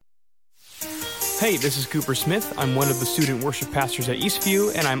Hey, this is Cooper Smith. I'm one of the student worship pastors at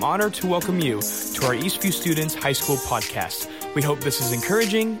Eastview, and I'm honored to welcome you to our Eastview Students High School podcast. We hope this is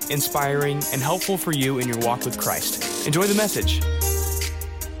encouraging, inspiring, and helpful for you in your walk with Christ. Enjoy the message.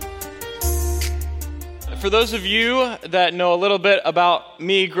 For those of you that know a little bit about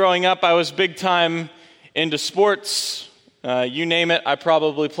me growing up, I was big time into sports. You name it, I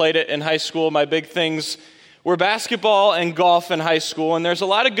probably played it in high school. My big things were basketball and golf in high school, and there's a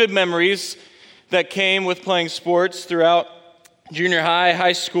lot of good memories that came with playing sports throughout junior high,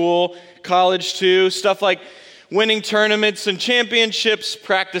 high school, college too. Stuff like winning tournaments and championships,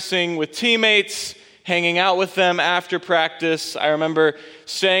 practicing with teammates, hanging out with them after practice. I remember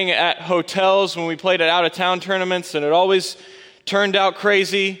staying at hotels when we played at out-of-town tournaments, and it always turned out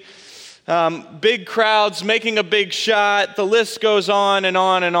crazy. Big crowds, making a big shot. The list goes on and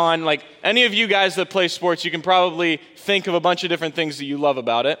on and on. Like any of you guys that play sports, you can probably think of a bunch of different things that you love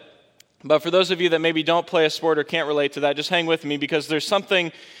about it. But for those of you that maybe don't play a sport or can't relate to that, just hang with me because there's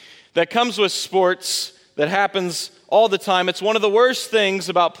something that comes with sports that happens all the time. It's one of the worst things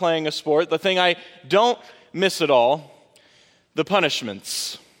about playing a sport, the thing I don't miss at all, the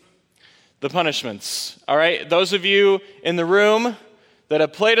punishments. The punishments, all right? Those of you in the room that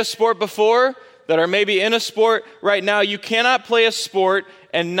have played a sport before, that are maybe in a sport right now, you cannot play a sport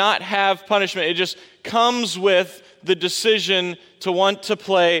and not have punishment. It just comes with the decision to want to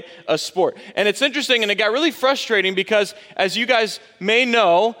play a sport. And it's interesting, and it got really frustrating because, as you guys may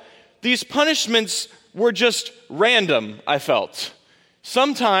know, these punishments were just random, I felt.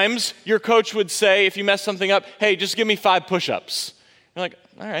 Sometimes your coach would say, if you mess something up, hey, just give me 5 push-ups. You're like,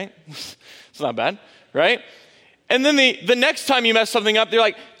 all right, it's not bad, right? And then the next time you mess something up, they're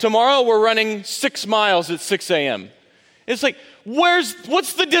like, tomorrow we're running 6 miles at 6 a.m. It's like,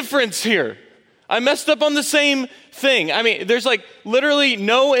 what's the difference here? I messed up on the same thing. I mean, there's like literally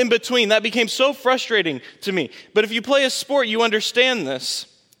no in between. That became so frustrating to me. But if you play a sport, you understand this.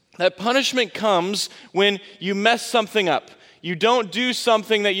 That punishment comes when you mess something up. You don't do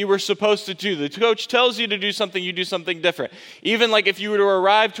something that you were supposed to do. The coach tells you to do something, you do something different. Even like if you were to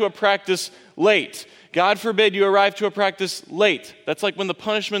arrive to a practice late. God forbid you arrive to a practice late. That's like when the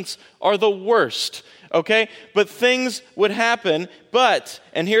punishments are the worst. Okay? But things would happen,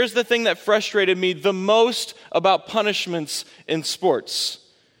 and here's the thing that frustrated me the most about punishments in sports.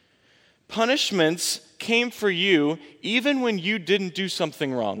 Punishments came for you even when you didn't do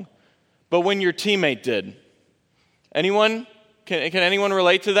something wrong, but when your teammate did. Anyone? Can anyone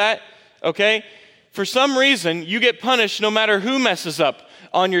relate to that? Okay? For some reason, you get punished no matter who messes up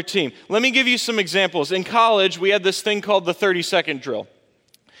on your team. Let me give you some examples. In college, we had this thing called the 30-second drill.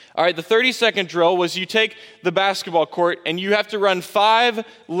 All right, the 30-second drill was you take the basketball court and you have to run 5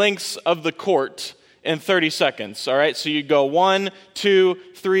 lengths of the court in 30 seconds. All right, so you go 1, 2,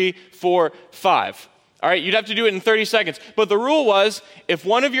 3, 4, 5. All right, you'd have to do it in 30 seconds. But the rule was if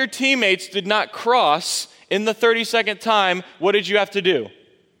one of your teammates did not cross in the 30-second time, what did you have to do?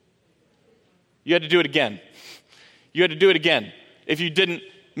 You had to do it again. You had to do it again if you didn't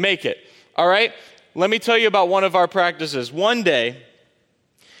make it. All right, let me tell you about one of our practices. One day,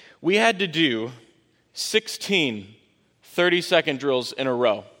 we had to do 16 30-second drills in a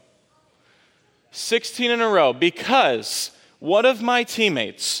row. 16 in a row because one of my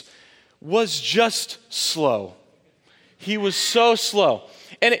teammates was just slow. He was so slow.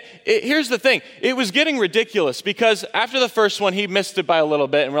 And here's the thing. It was getting ridiculous because after the first one, he missed it by a little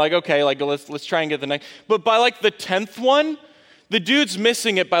bit. And we're like, okay, like let's try and get the next. But by like the 10th one, the dude's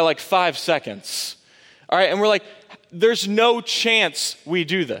missing it by like 5 seconds. All right, and we're like, there's no chance we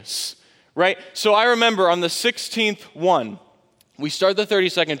do this, right? So I remember on the 16th one, we start the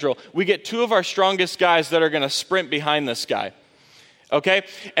 30-second drill. We get 2 of our strongest guys that are going to sprint behind this guy, okay?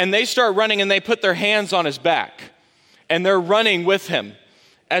 And they start running, and they put their hands on his back, and they're running with him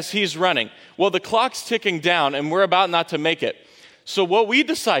as he's running. Well, the clock's ticking down, and we're about not to make it. So what we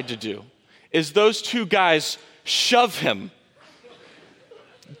decide to do is those 2 guys shove him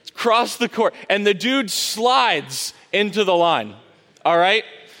across the court, and the dude slides into the line, all right?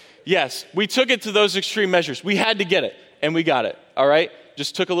 Yes, we took it to those extreme measures. We had to get it, and we got it, all right?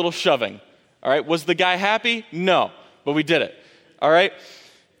 Just took a little shoving, all right? Was the guy happy? No, but we did it, all right?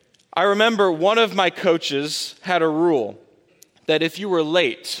 I remember one of my coaches had a rule that if you were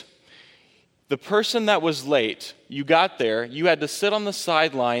late, the person that was late, you got there, you had to sit on the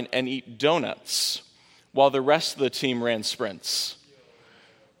sideline and eat donuts while the rest of the team ran sprints.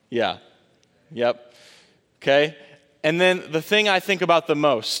 Yeah. Yep. Okay. And then the thing I think about the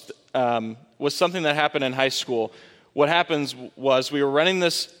most was something that happened in high school. What happens was we were running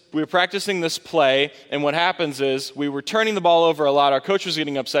this we were practicing this play, and what happens is we were turning the ball over a lot. Our coach was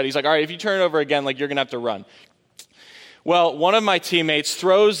getting upset. He's like, all right, if you turn it over again, like, you're going to have to run. Well, one of my teammates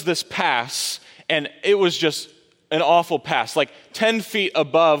throws this pass, and it was just an awful pass, like 10 feet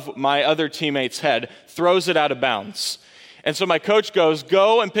above my other teammate's head, throws it out of bounds. And so my coach goes,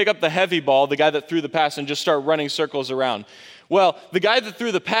 go and pick up the heavy ball, the guy that threw the pass, and just start running circles around. Well, the guy that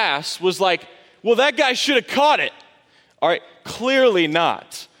threw the pass was like, well, that guy should have caught it. All right, clearly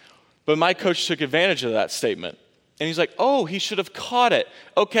not. But my coach took advantage of that statement. And he's like, oh, he should have caught it.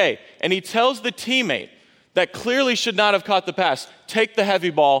 Okay, and he tells the teammate that clearly should not have caught the pass, take the heavy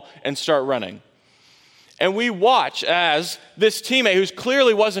ball and start running. And we watch as this teammate, who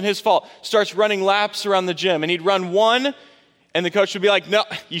clearly wasn't his fault, starts running laps around the gym. And he'd run one, and the coach would be like, no,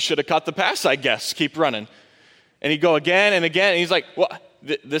 you should have caught the pass, I guess. Keep running. And he'd go again and again, and he's like, well,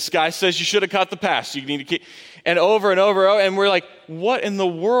 this guy says you should have caught the pass. You need to keep, and over, and we're like, what in the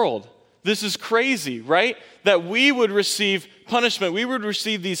world? This is crazy, right? That we would receive punishment. We would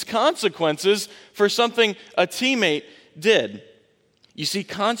receive these consequences for something a teammate did. You see,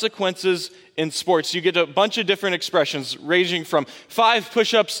 consequences in sports, you get a bunch of different expressions ranging from 5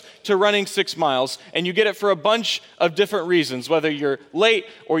 push-ups to running 6 miles, and you get it for a bunch of different reasons, whether you're late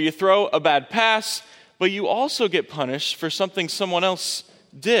or you throw a bad pass, but you also get punished for something someone else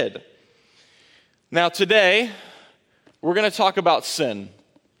did. Now today, we're going to talk about sin.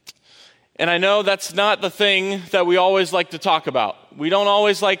 And I know that's not the thing that we always like to talk about. We don't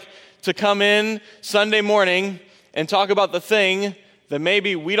always like to come in Sunday morning and talk about the thing that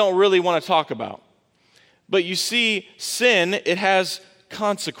maybe we don't really want to talk about. But you see, sin, it has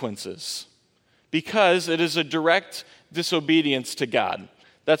consequences because it is a direct disobedience to God.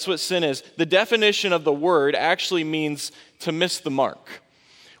 That's what sin is. The definition of the word actually means to miss the mark,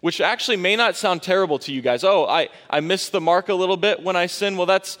 which actually may not sound terrible to you guys. Oh, I missed the mark a little bit when I sin. Well,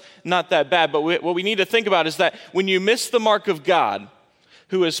 that's not that bad. But what we need to think about is that when you miss the mark of God,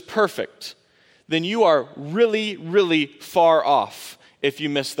 who is perfect, then you are really, really far off if you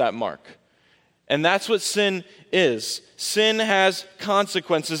miss that mark. And that's what sin is. Sin has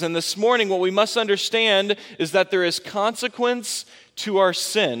consequences. And this morning, what we must understand is that there is consequence to our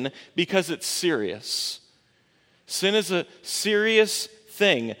sin because it's serious. Sin is a serious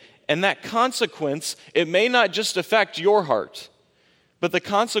thing. And that consequence, it may not just affect your heart, but the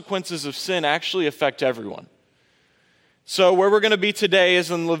consequences of sin actually affect everyone. So where we're going to be today is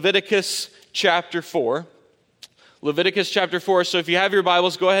in Leviticus chapter 4. Leviticus chapter 4. So if you have your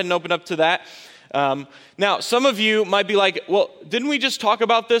Bibles, go ahead and open up to that. Now, some of you might be like, well, didn't we just talk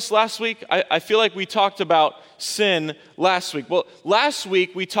about this last week? I feel like we talked about sin last week. Well, last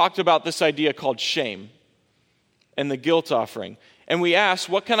week we talked about this idea called shame and the guilt offering. And we asked,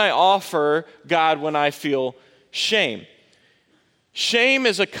 what can I offer God when I feel shame? Shame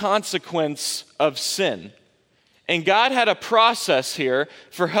is a consequence of sin. And God had a process here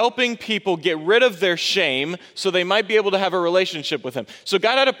for helping people get rid of their shame so they might be able to have a relationship with Him. So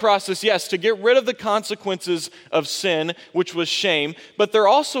God had a process, yes, to get rid of the consequences of sin, which was shame, but there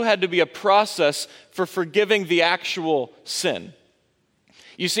also had to be a process for forgiving the actual sin.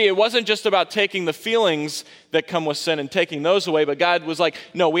 You see, it wasn't just about taking the feelings that come with sin and taking those away, but God was like,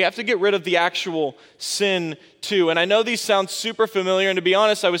 no, we have to get rid of the actual sin too. And I know these sound super familiar, and to be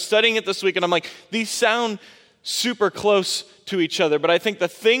honest, I was studying it this week, and I'm like, these sound super close to each other. But I think the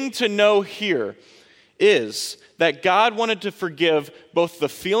thing to know here is that God wanted to forgive both the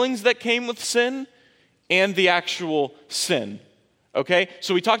feelings that came with sin and the actual sin. Okay?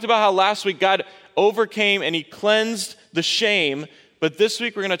 So we talked about how last week God overcame and He cleansed the shame, but this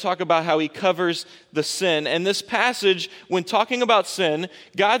week we're going to talk about how He covers the sin. And this passage, when talking about sin,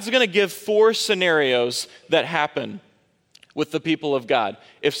 God's going to give 4 scenarios that happen with the people of God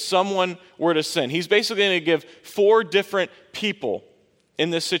if someone were to sin. He's basically going to give 4 different people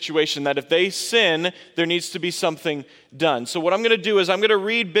in this situation that if they sin, there needs to be something done. So what I'm going to do is I'm going to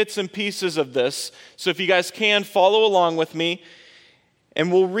read bits and pieces of this. So if you guys can, follow along with me, and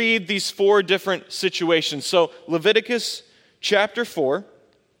we'll read these 4 different situations. So Leviticus chapter 4,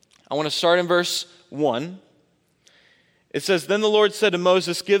 I want to start in verse 1. It says, "Then the Lord said to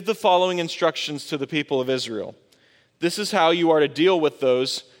Moses, give the following instructions to the people of Israel. This is how you are to deal with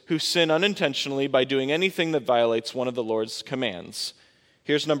those who sin unintentionally by doing anything that violates one of the Lord's commands."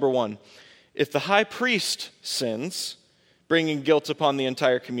 Here's number 1. If the high priest sins, bringing guilt upon the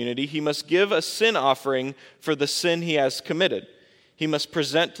entire community, he must give a sin offering for the sin he has committed. He must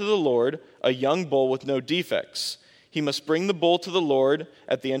present to the Lord a young bull with no defects. He must bring the bull to the Lord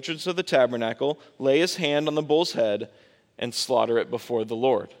at the entrance of the tabernacle, lay his hand on the bull's head, and slaughter it before the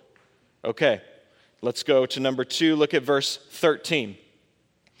Lord. Okay. Let's go to number 2. Look at verse 13.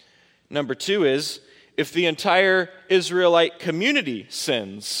 Number two is, if the entire Israelite community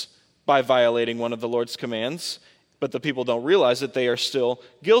sins by violating one of the Lord's commands, but the people don't realize it, they are still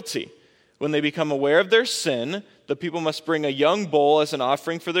guilty. When they become aware of their sin, the people must bring a young bull as an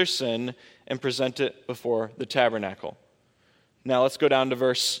offering for their sin and present it before the tabernacle. Now let's go down to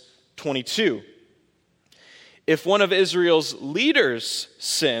verse 22. If one of Israel's leaders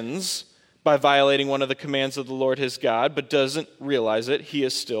sins by violating one of the commands of the Lord his God, but doesn't realize it, he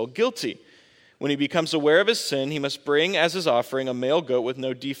is still guilty. When he becomes aware of his sin, he must bring as his offering a male goat with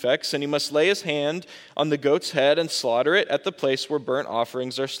no defects, and he must lay his hand on the goat's head and slaughter it at the place where burnt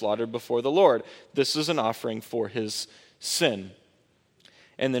offerings are slaughtered before the Lord. This is an offering for his sin.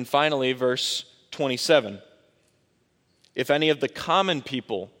 And then finally, verse 27. If any of the common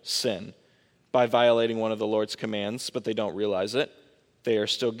people sin by violating one of the Lord's commands, but they don't realize it, they are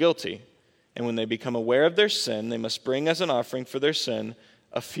still guilty. And when they become aware of their sin, they must bring as an offering for their sin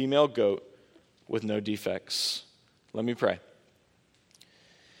a female goat with no defects. Let me pray.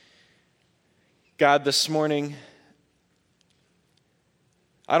 God, this morning,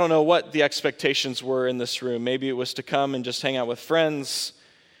 I don't know what the expectations were in this room. Maybe it was to come and just hang out with friends.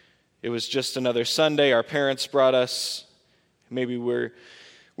 It was just another Sunday. Our parents brought us. Maybe we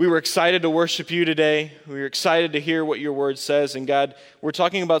were excited to worship you today. We were excited to hear what your word says. And God, we're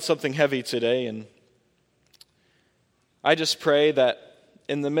talking about something heavy today. And I just pray that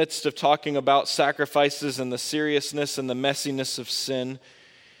in the midst of talking about sacrifices and the seriousness and the messiness of sin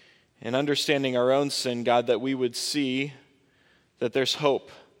and understanding our own sin, God, that we would see that there's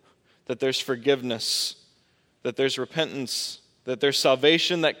hope, that there's forgiveness, that there's repentance, that there's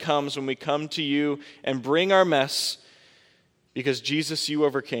salvation that comes when we come to you and bring our mess because, Jesus, you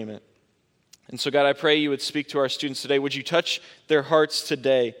overcame it. And so, God, I pray you would speak to our students today. Would you touch their hearts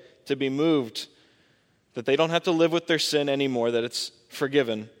today to be moved that they don't have to live with their sin anymore, that it's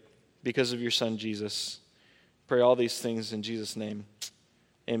forgiven because of your Son, Jesus. Pray all these things in Jesus' name.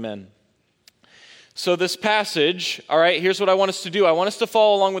 Amen. So this passage, all right, here's what I want us to do. I want us to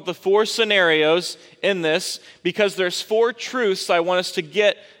follow along with the 4 scenarios in this because there's 4 truths I want us to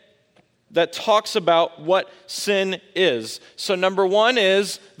get that talks about what sin is. So number 1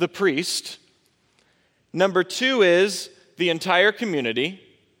 is the priest. Number 2 is the entire community.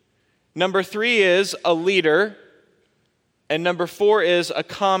 Number 3 is a leader. And number 4 is a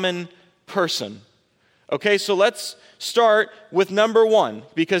common person. Okay, so let's start with number 1,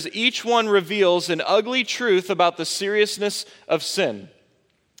 because each one reveals an ugly truth about the seriousness of sin.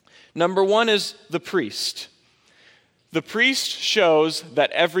 Number 1 is the priest. The priest shows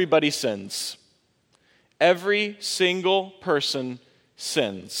that everybody sins. Every single person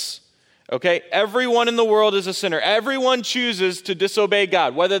sins. Okay, everyone in the world is a sinner. Everyone chooses to disobey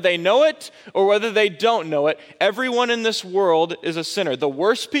God, whether they know it or whether they don't know it. Everyone in this world is a sinner. The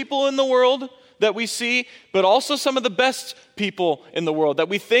worst people in the world that we see, but also some of the best people in the world that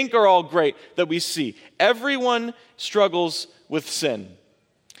we think are all great that we see. Everyone struggles with sin.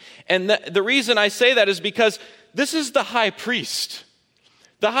 And the reason I say that is because this is the high priest.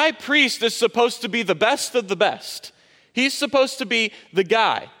 The high priest is supposed to be the best of the best. He's supposed to be the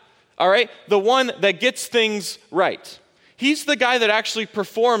guy. All right, the one that gets things right. He's the guy that actually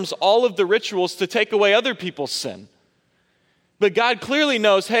performs all of the rituals to take away other people's sin. But God clearly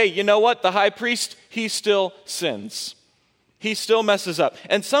knows, hey, you know what? The high priest, he still sins. He still messes up.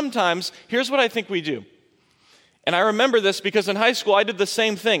 And sometimes, here's what I think we do. And I remember this because in high school, I did the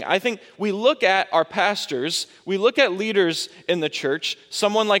same thing. I think we look at our pastors, we look at leaders in the church,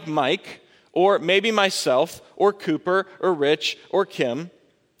 someone like Mike, or maybe myself, or Cooper, or Rich, or Kim,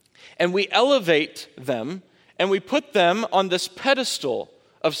 and we elevate them, and we put them on this pedestal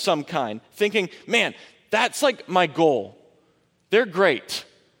of some kind, thinking, man, that's like my goal. They're great.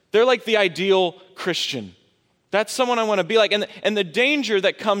 They're like the ideal Christian. That's someone I want to be like. And the danger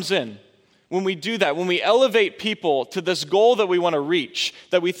that comes in when we do that, when we elevate people to this goal that we want to reach,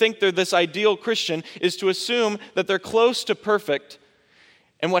 that we think they're this ideal Christian, is to assume that they're close to perfect.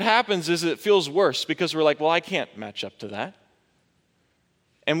 And what happens is it feels worse because we're like, well, I can't match up to that.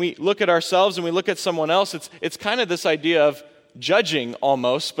 And we look at ourselves and we look at someone else. It's kind of this idea of judging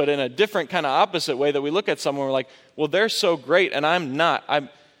almost, but in a different kind of opposite way that we look at someone, we're like, well, they're so great and I'm not.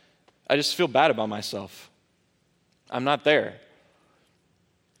 I just feel bad about myself. I'm not there.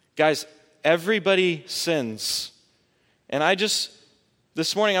 Guys, everybody sins. And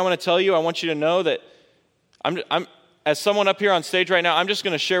this morning I want to tell you, I want you to know that I'm as someone up here on stage right now, I'm just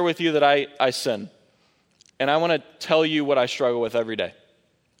going to share with you that I sin. And I want to tell you what I struggle with every day.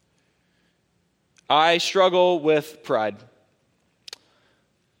 I struggle with pride.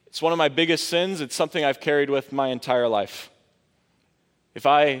 It's one of my biggest sins. It's something I've carried with my entire life. If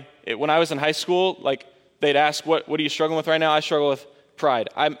I when I was in high school, like they'd ask, what are you struggling with right now? I struggle with pride.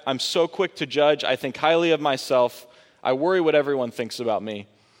 I'm so quick to judge. I think highly of myself. I worry what everyone thinks about me.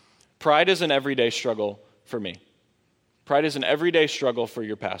 Pride is an everyday struggle for me. Pride is an everyday struggle for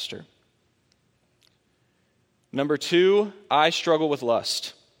your pastor. Number 2, I struggle with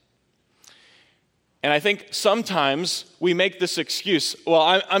lust. And I think sometimes we make this excuse,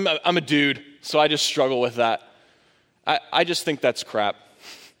 well, I'm a dude, so I just struggle with that. I just think that's crap.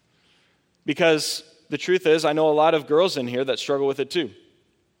 Because the truth is, I know a lot of girls in here that struggle with it too.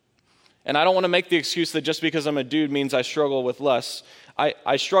 And I don't want to make the excuse that just because I'm a dude means I struggle with lust.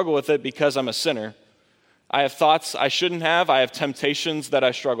 I struggle with it because I'm a sinner. I have thoughts I shouldn't have. I have temptations that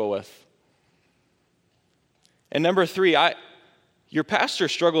I struggle with. And number 3, your pastor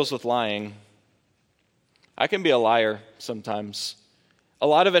struggles with lying. I can be a liar sometimes. A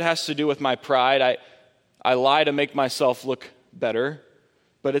lot of it has to do with my pride. I lie to make myself look better,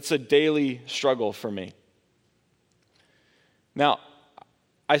 but it's a daily struggle for me. Now,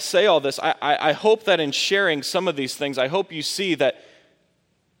 I say all this, I hope that in sharing some of these things, I hope you see that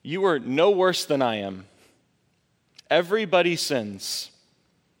you are no worse than I am. Everybody sins.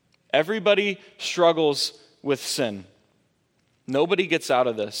 Everybody struggles with sin. Nobody gets out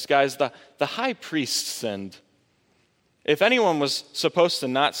of this. Guys, the high priest sinned. If anyone was supposed to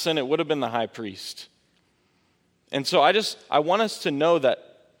not sin, it would have been the high priest. And so I want us to know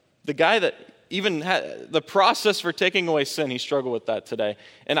that the guy that even had the process for taking away sin, he struggled with that today.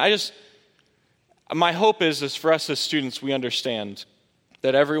 And my hope is for us as students, we understand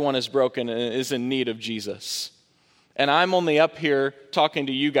that everyone is broken and is in need of Jesus. And I'm only up here talking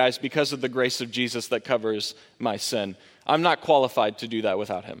to you guys because of the grace of Jesus that covers my sin. I'm not qualified to do that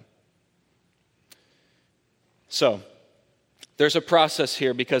without him. So, there's a process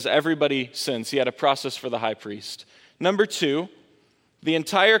here because everybody sins. He had a process for the high priest. Number 2, the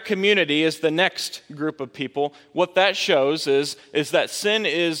entire community is the next group of people. What that shows is that sin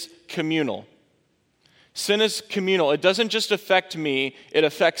is communal. Sin is communal. It doesn't just affect me, it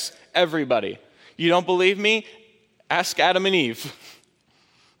affects everybody. You don't believe me? Ask Adam and Eve.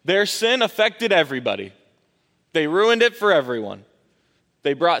 Their sin affected everybody. They ruined it for everyone.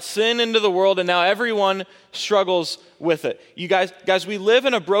 They brought sin into the world, and now everyone struggles with it. You guys, we live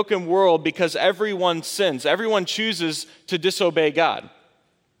in a broken world because everyone sins. Everyone chooses to disobey God.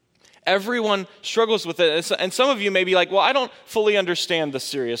 Everyone struggles with it. And some of you may be like, well, I don't fully understand the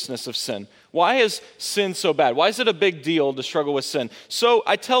seriousness of sin. Why is sin so bad? Why is it a big deal to struggle with sin? So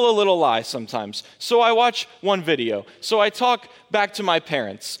I tell a little lie sometimes. So I watch one video. So I talk back to my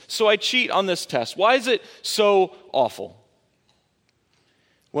parents. So I cheat on this test. Why is it so awful?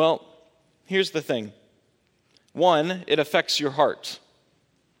 Well, here's the thing. 1, it affects your heart.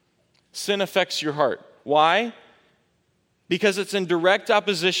 Sin affects your heart. Why? Because it's in direct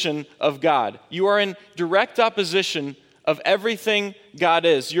opposition of God. You are in direct opposition of everything God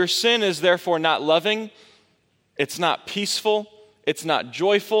is. Your sin is therefore not loving, it's not peaceful, it's not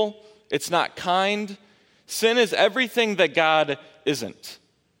joyful, it's not kind. Sin is everything that God isn't.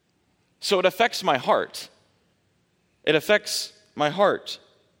 So it affects my heart. It affects my heart.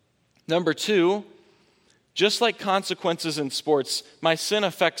 Number 2, just like consequences in sports, my sin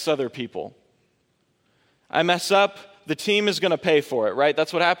affects other people. I mess up, the team is going to pay for it, right?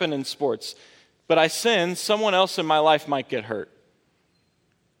 That's what happened in sports. But I sin, someone else in my life might get hurt.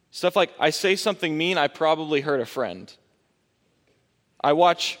 Stuff like I say something mean, I probably hurt a friend. I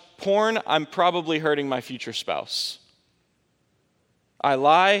watch porn, I'm probably hurting my future spouse. I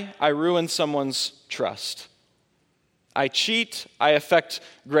lie, I ruin someone's trust. I cheat, I affect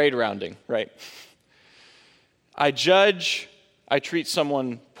grade rounding, right? I judge, I treat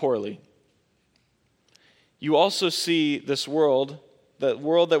someone poorly. You also see this world, the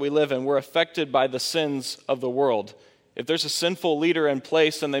world that we live in, we're affected by the sins of the world. If there's a sinful leader in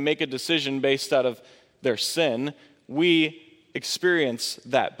place and they make a decision based out of their sin, we experience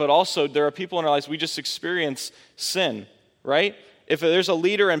that. But also, there are people in our lives, we just experience sin, right? If there's a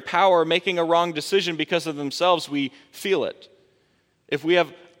leader in power making a wrong decision because of themselves, we feel it. If we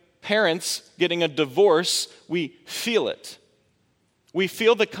have parents getting a divorce, we feel it. We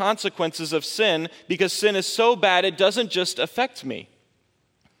feel the consequences of sin because sin is so bad it doesn't just affect me.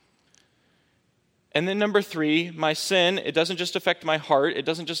 And then number 3, my sin, it doesn't just affect my heart, it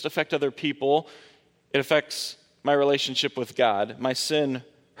doesn't just affect other people, it affects my relationship with God. My sin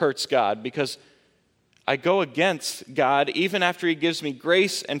hurts God because I go against God even after he gives me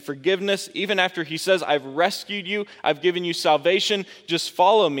grace and forgiveness, even after he says, I've rescued you, I've given you salvation, just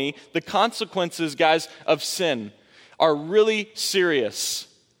follow me. The consequences, guys, of sin are really serious.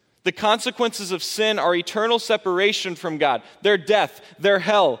 The consequences of sin are eternal separation from God. They're death, they're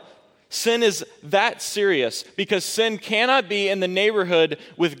hell, Sin is that serious because sin cannot be in the neighborhood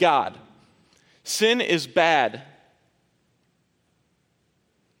with God. Sin is bad.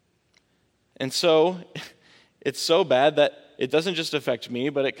 And so, it's so bad that it doesn't just affect me,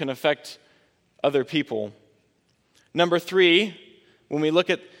 but it can affect other people. Number 3, when we look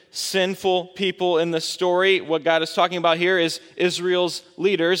at sinful people in the story, what God is talking about here is Israel's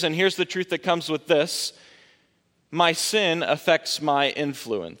leaders. And here's the truth that comes with this. My sin affects my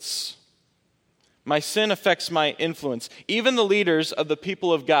influence. My sin affects my influence. Even the leaders of the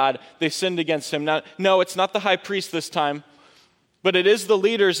people of God, they sinned against him. Now, no, it's not the high priest this time, but it is the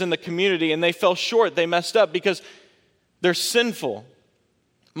leaders in the community, and they fell short. They messed up because they're sinful.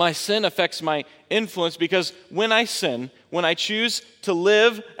 My sin affects my influence because when I sin, when I choose to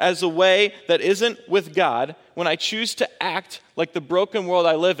live as a way that isn't with God, when I choose to act like the broken world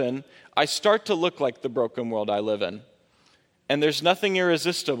I live in, I start to look like the broken world I live in. And there's nothing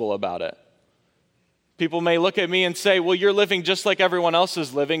irresistible about it. People may look at me and say, well, you're living just like everyone else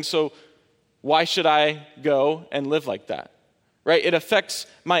is living, so why should I go and live like that? Right? It affects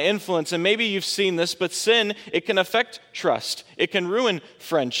my influence. And maybe you've seen this, but sin, it can affect trust. It can ruin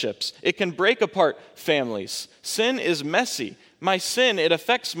friendships. It can break apart families. Sin is messy. My sin, it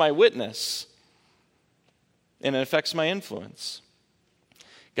affects my witness. And it affects my influence.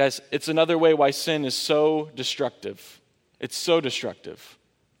 Guys, it's another way why sin is so destructive. It's so destructive.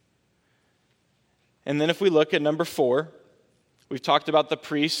 And then if we look at number 4, we've talked about the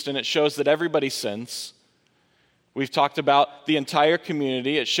priest, and it shows that everybody sins. We've talked about the entire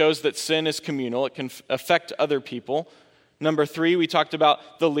community. It shows that sin is communal. It can affect other people. Number 3, we talked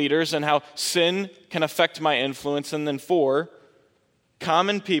about the leaders and how sin can affect my influence. And then 4,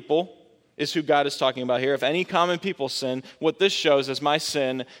 common people is who God is talking about here. If any common people sin, what this shows is my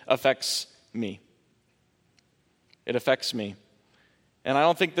sin affects me. It affects me. And I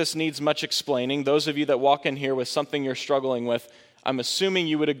don't think this needs much explaining. Those of you that walk in here with something you're struggling with, I'm assuming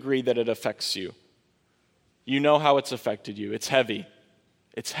you would agree that it affects you. You know how it's affected you. It's heavy.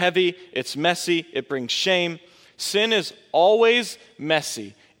 It's heavy. It's messy. It brings shame. Sin is always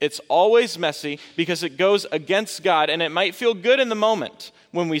messy. It's always messy because it goes against God, and it might feel good in the moment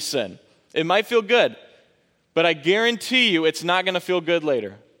when we sin. It might feel good, but I guarantee you it's not going to feel good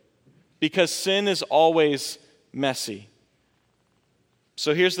later because sin is always messy.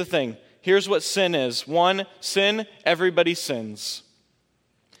 So here's the thing. Here's what sin is. 1, sin, everybody sins.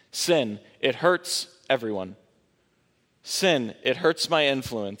 Sin, it hurts everyone. Sin, it hurts my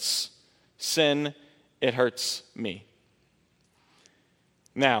influence. Sin, it hurts me.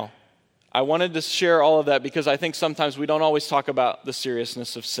 Now, I wanted to share all of that because I think sometimes we don't always talk about the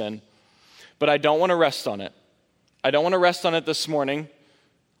seriousness of sin. But I don't want to rest on it. I don't want to rest on it this morning.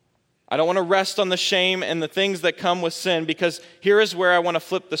 I don't want to rest on the shame and the things that come with sin, because here is where I want to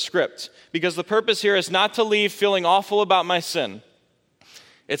flip the script. Because the purpose here is not to leave feeling awful about my sin.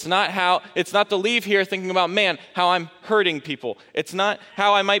 It's not to leave here thinking about, man, how I'm hurting people. It's not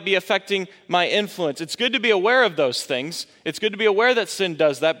how I might be affecting my influence. It's good to be aware of those things. It's good to be aware that sin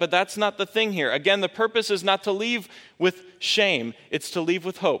does that, but that's not the thing here. Again, the purpose is not to leave with shame. It's to leave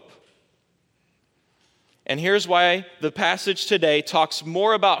with hope. And here's why the passage today talks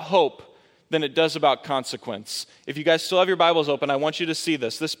more about hope than it does about consequence. If you guys still have your Bibles open, I want you to see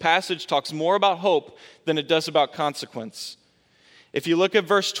this. This passage talks more about hope than it does about consequence. If you look at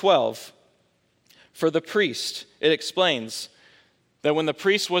verse 12, for the priest, it explains that when the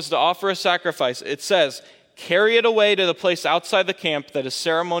priest was to offer a sacrifice, it says, carry it away to the place outside the camp that is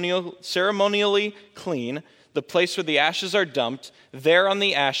ceremonially clean, the place where the ashes are dumped. There on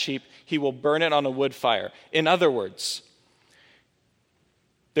the ash heap, he will burn it on a wood fire. In other words,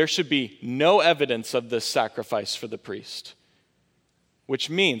 there should be no evidence of this sacrifice for the priest, which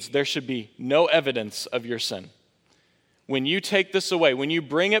means there should be no evidence of your sin. When you take this away, when you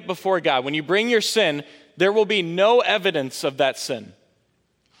bring it before God, when you bring your sin, there will be no evidence of that sin.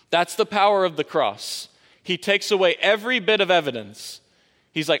 That's the power of the cross. He takes away every bit of evidence.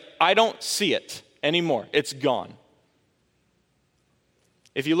 He's like, I don't see it anymore. It's gone.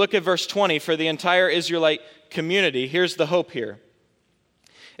 If you look at verse 20, for the entire Israelite community, here's the hope here.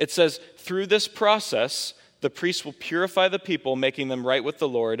 It says, through this process, the priest will purify the people, making them right with the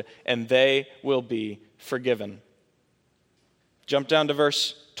Lord, and they will be forgiven. Jump down to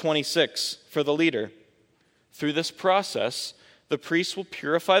verse 26 for the leader. Through this process, the priest will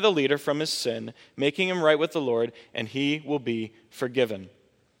purify the leader from his sin, making him right with the Lord, and he will be forgiven.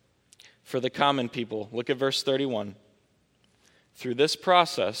 For the common people, look at verse 31. Through this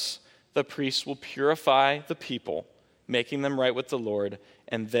process, the priest will purify the people, making them right with the Lord,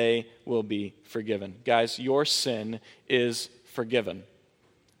 and they will be forgiven. Guys, your sin is forgiven.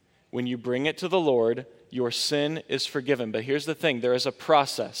 When you bring it to the Lord, your sin is forgiven. But here's the thing, there is a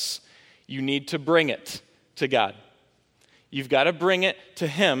process. You need to bring it to God. You've got to bring it to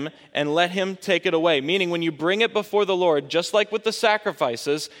Him and let Him take it away. Meaning when you bring it before the Lord, just like with the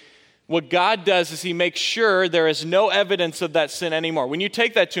sacrifices, what God does is He makes sure there is no evidence of that sin anymore. When you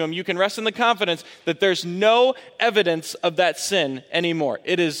take that to Him, you can rest in the confidence that there's no evidence of that sin anymore.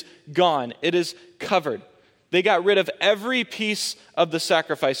 It is gone. It is covered. They got rid of every piece of the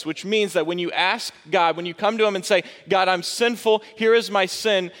sacrifice, which means that when you ask God, when you come to Him and say, God, I'm sinful, here is my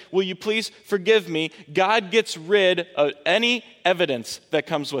sin, will you please forgive me? God gets rid of any evidence that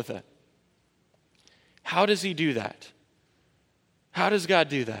comes with it. How does He do that? How does God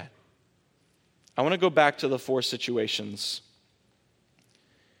do that? I want to go back to the 4 situations.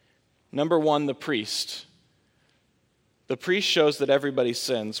 Number 1, the priest. The priest shows that everybody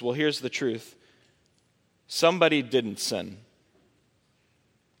sins. Well, here's the truth. Somebody didn't sin.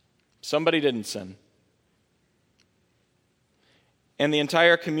 Somebody didn't sin. And the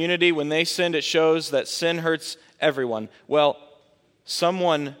entire community, when they sinned, it shows that sin hurts everyone. Well,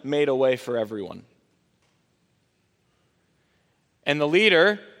 someone made a way for everyone. And the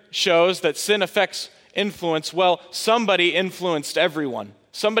leader shows that sin affects influence. Well, somebody influenced everyone.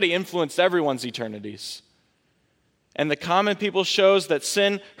 Somebody influenced everyone's eternities. And the common people shows that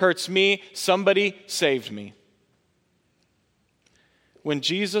sin hurts me. Somebody saved me. When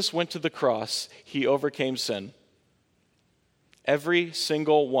Jesus went to the cross, He overcame sin. Every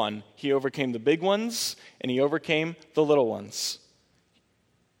single one. He overcame the big ones, and He overcame the little ones.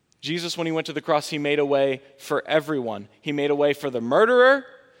 Jesus, when He went to the cross, He made a way for everyone. He made a way for the murderer,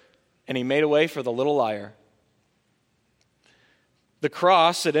 and He made a way for the little liar. The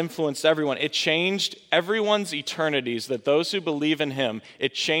cross, it influenced everyone. It changed everyone's eternities, that those who believe in Him,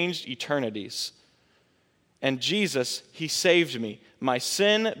 it changed eternities. And Jesus, He saved me. My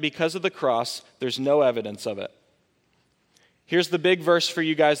sin, because of the cross, there's no evidence of it. Here's the big verse for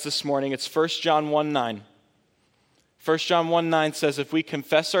you guys this morning. It's 1 John 1:9. 1 John 1:9 says, if we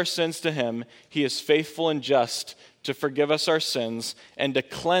confess our sins to Him, He is faithful and just to forgive us our sins and to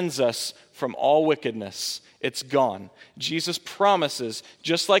cleanse us from all wickedness. It's gone. Jesus promises,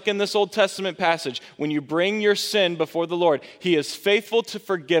 just like in this Old Testament passage, when you bring your sin before the Lord, He is faithful to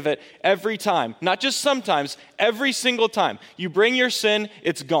forgive it every time. Not just sometimes, every single time. You bring your sin,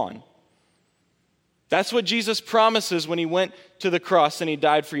 it's gone. That's what Jesus promises when He went to the cross and He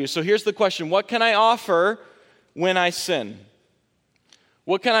died for you. So here's the question, what can I offer when I sin?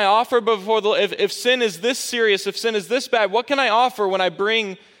 What can I offer before the Lord? If sin is this serious, if sin is this bad, what can I offer when I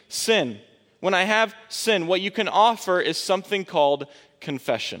bring sin? When I have sin, what you can offer is something called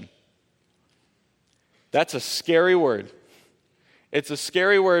confession. That's a scary word. It's a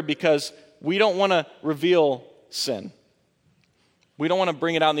scary word because we don't want to reveal sin. We don't want to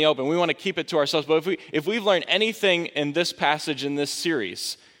bring it out in the open. We want to keep it to ourselves. But if we've learned anything in this passage, in this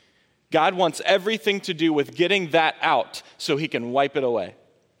series, God wants everything to do with getting that out so He can wipe it away.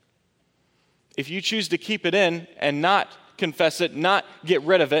 If you choose to keep it in and not confess it, not get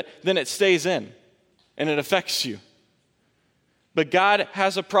rid of it, then it stays in and it affects you. But God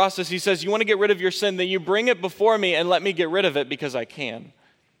has a process. He says, you want to get rid of your sin, then you bring it before me and let me get rid of it because I can.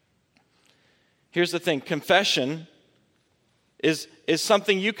 Here's the thing, confession is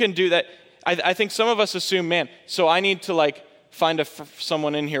something you can do that I think some of us assume, man, so I need to find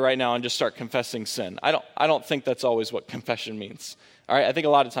someone in here right now and just start confessing sin. I don't think that's always what confession means. All right, I think a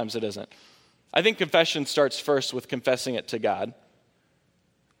lot of times it isn't. I think confession starts first with confessing it to God,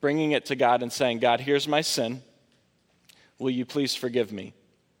 bringing it to God and saying, God, here's my sin. Will you please forgive me?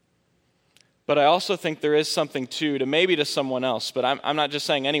 But I also think there is something to maybe to someone else, but I'm not just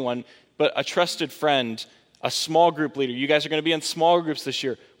saying anyone, but a trusted friend, a small group leader. You guys are going to be in small groups this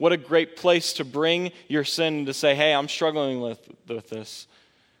year. What a great place to bring your sin to say, hey, I'm struggling with this.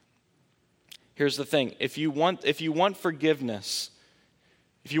 Here's the thing. If you want forgiveness,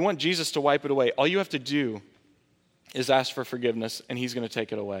 if you want Jesus to wipe it away, all you have to do is ask for forgiveness, and He's going to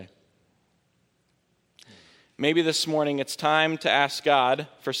take it away. Maybe this morning it's time to ask God,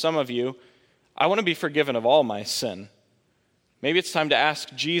 for some of you, I want to be forgiven of all my sin. Maybe it's time to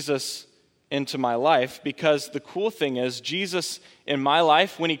ask Jesus into my life, because the cool thing is Jesus in my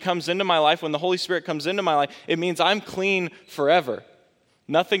life, when He comes into my life, when the Holy Spirit comes into my life, it means I'm clean forever.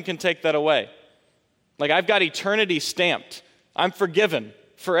 Nothing can take that away. I've got eternity stamped. I'm forgiven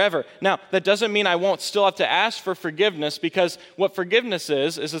forever. Now, that doesn't mean I won't still have to ask for forgiveness, because what forgiveness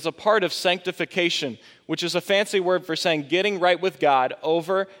is it's a part of sanctification, which is a fancy word for saying getting right with God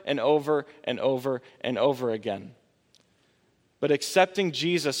over and over and over and over again. But accepting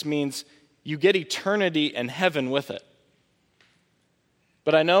Jesus means you get eternity in heaven with it.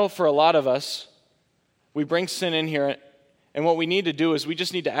 But I know for a lot of us, we bring sin in here, and what we need to do is we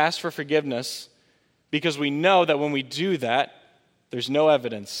just need to ask for forgiveness, because we know that when we do that, there's no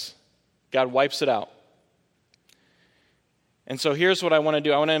evidence. God wipes it out. And so here's what I want to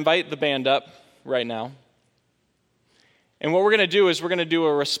do. I want to invite the band up right now. And what we're going to do is we're going to do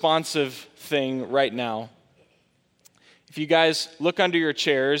a responsive thing right now. If you guys look under your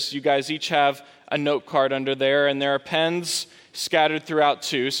chairs, you guys each have a note card under there, and there are pens scattered throughout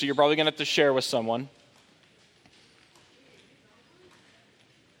too, so you're probably going to have to share with someone.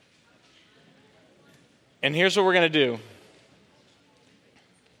 And here's what we're going to do.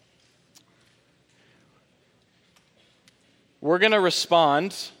 We're going to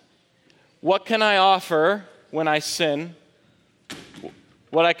respond, what can I offer when I sin?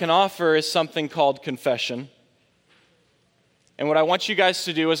 What I can offer is something called confession. And what I want you guys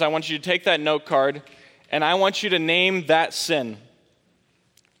to do is I want you to take that note card and I want you to name that sin.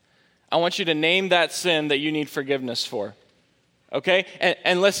 I want you to name that sin that you need forgiveness for. Okay?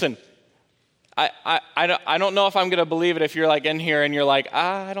 And listen, I don't know if I'm going to believe it if you're like in here and you're like,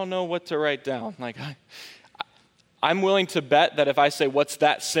 I don't know what to write down. Like, I'm willing to bet that if I say, what's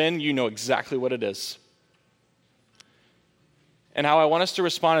that sin, you know exactly what it is. And how I want us to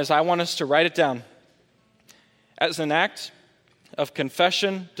respond is I want us to write it down as an act of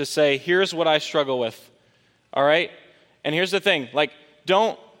confession to say, here's what I struggle with. All right? And here's the thing, like,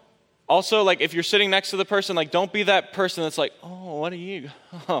 don't, also, like, if you're sitting next to the person, like, don't be that person that's like, oh, what are you,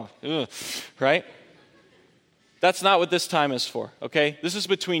 right? That's not what this time is for, okay? This is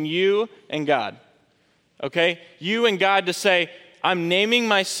between you and God, okay? You and God to say, I'm naming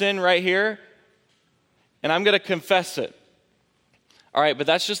my sin right here, and I'm going to confess it. All right, but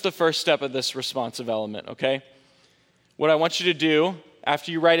that's just the first step of this responsive element, okay? What I want you to do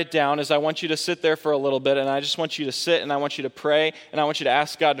after you write it down is I want you to sit there for a little bit, and I just want you to sit, and I want you to pray, and I want you to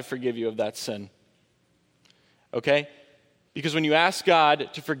ask God to forgive you of that sin, okay? Because when you ask God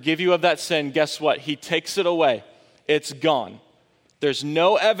to forgive you of that sin, guess what? He takes it away. It's gone. There's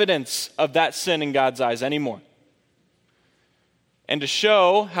no evidence of that sin in God's eyes anymore. And to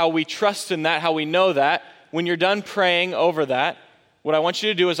show how we trust in that, how we know that, when you're done praying over that, what I want you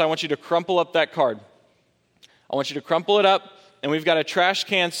to do is I want you to crumple up that card. I want you to crumple it up, and we've got a trash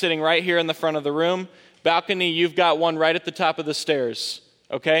can sitting right here in the front of the room. Balcony, you've got one right at the top of the stairs,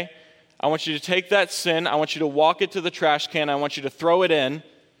 okay? I want you to take that sin, I want you to walk it to the trash can, I want you to throw it in,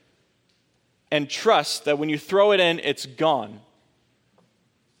 and trust that when you throw it in, it's gone.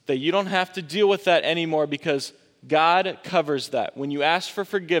 That you don't have to deal with that anymore because God covers that. When you ask for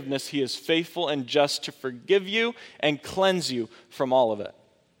forgiveness, He is faithful and just to forgive you and cleanse you from all of it.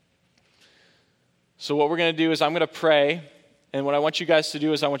 So what we're going to do is I'm going to pray, and what I want you guys to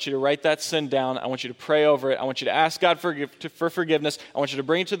do is I want you to write that sin down. I want you to pray over it. I want you to ask God for forgiveness. I want you to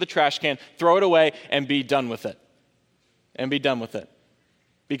bring it to the trash can, throw it away, and be done with it. And be done with it.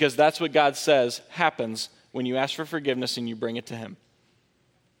 Because that's what God says happens when you ask for forgiveness and you bring it to Him.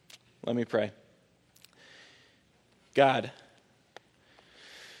 Let me pray. God,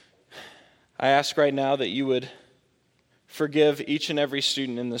 I ask right now that you would forgive each and every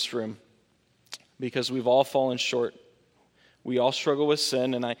student in this room because we've all fallen short. We all struggle with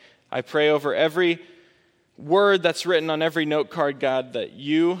sin, and I pray over every word that's written on every note card, God, that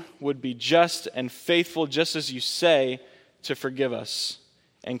you would be just and faithful just as you say to forgive us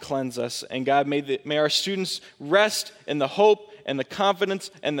and cleanse us. And God, may our students rest in the hope and the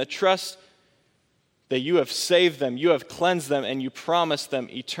confidence and the trust that you have saved them, you have cleansed them, and you promise them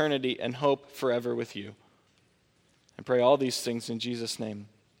eternity and hope forever with you. I pray all these things in Jesus' name.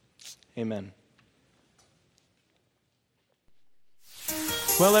 Amen.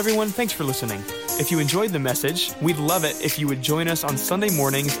 Well, everyone, thanks for listening. If you enjoyed the message, we'd love it if you would join us on Sunday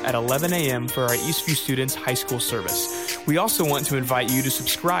mornings at 11 a.m. for our Eastview Students High School service. We also want to invite you to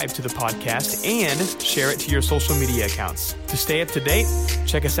subscribe to the podcast and share it to your social media accounts. To stay up to date,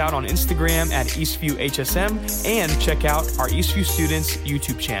 check us out on Instagram at EastviewHSM and check out our Eastview Students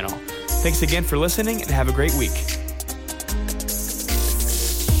YouTube channel. Thanks again for listening and have a great week.